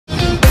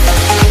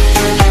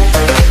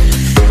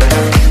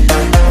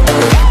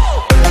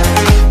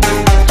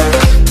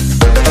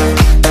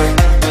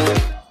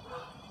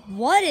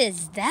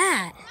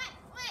that?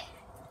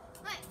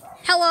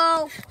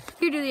 Hello.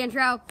 You do the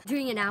intro. I'm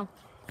doing it now.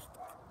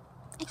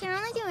 I can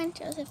only do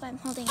intros if I'm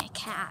holding a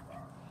cat.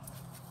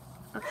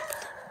 Okay.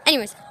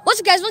 Anyways, what's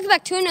up, guys? Welcome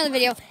back to another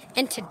video.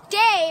 And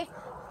today,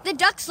 the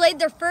ducks laid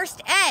their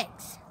first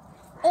eggs.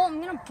 Oh,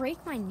 I'm gonna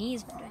break my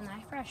knees by doing that.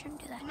 I probably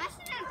shouldn't do that.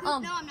 No,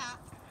 I'm not.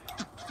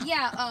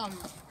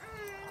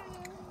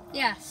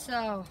 Yeah,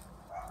 so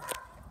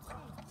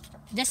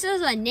this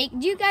is a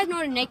naked. Do you guys know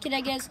what a naked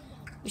egg is?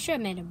 We should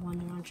have made it one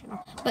on our channel.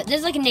 But this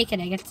is like a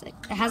naked egg. It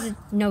has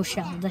no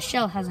shell. The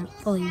shell hasn't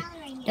fully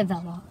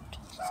developed.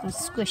 So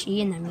it's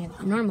squishy, and then we have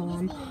the normal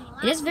one.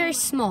 It is very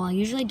small.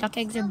 Usually duck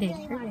eggs are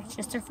bigger. It's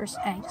just their first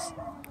eggs.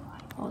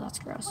 Oh, that's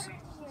gross.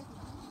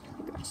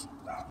 Gross.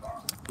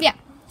 Yeah.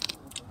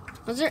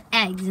 Those are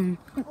eggs and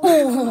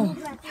oh.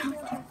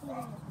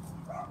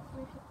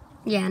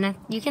 Yeah, and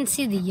you can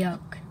see the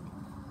yolk.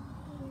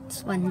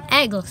 That's what an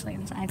egg looks like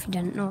inside, if you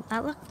didn't know what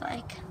that looked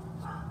like.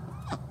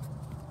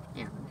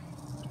 Yeah.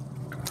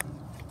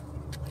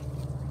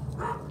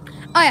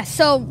 Oh yeah,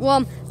 so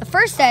the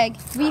first egg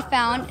we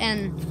found,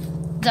 and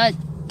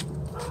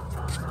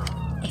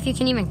if you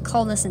can even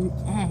call this an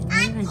egg.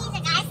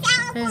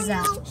 What is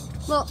that?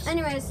 Well,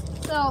 anyways,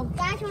 so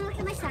Guys, wanna look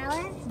at my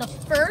salad? the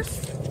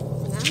first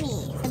Not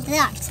me. For the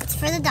ducks. It's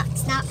for the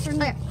ducks, not for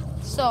me. okay,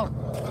 so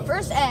the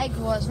first egg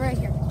was right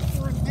here.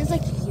 There's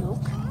like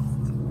yolk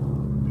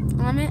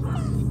on it.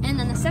 And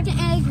then the second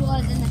egg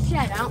was in the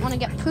shed. I don't want to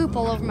get poop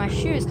all over my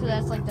shoes because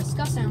that's like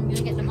disgusting. I'm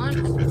gonna get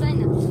demonetized for saying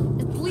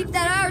that. Just bleep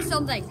that out or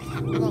something.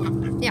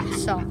 Well, yeah,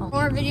 so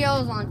more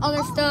videos on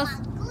other stuff.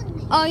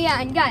 Oh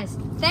yeah, and guys,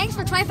 thanks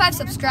for 25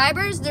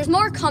 subscribers. There's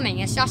more coming.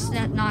 It's just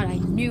not a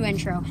new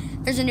intro.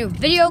 There's a new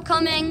video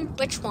coming.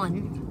 Which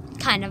one?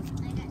 Kind of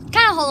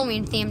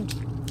Halloween themed.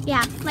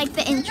 Yeah, like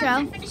the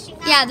intro.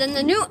 Yeah, then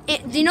the new,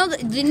 you know,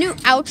 the new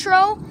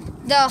outro,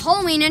 the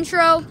Halloween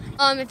intro.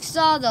 If you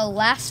saw the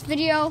last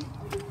video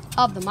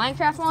of the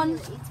Minecraft one,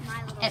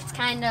 it's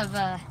kind of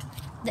the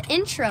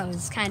intro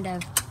is kind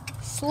of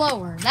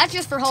slower. That's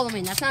just for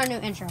Halloween. That's not a new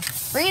intro.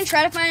 We're gonna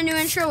try to find a new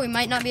intro. We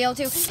might not be able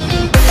to.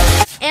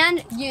 And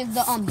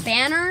the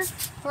banner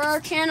for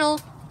our channel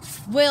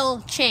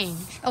will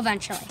change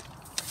eventually.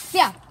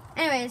 Yeah.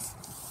 Anyways.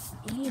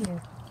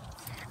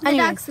 The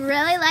ducks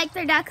really like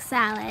their duck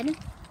salad.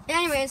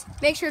 Anyways,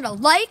 make sure to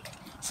like,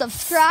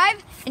 subscribe,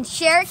 and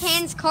share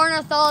Kane's Corner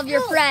with all of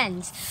your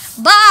friends.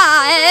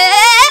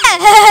 Bye!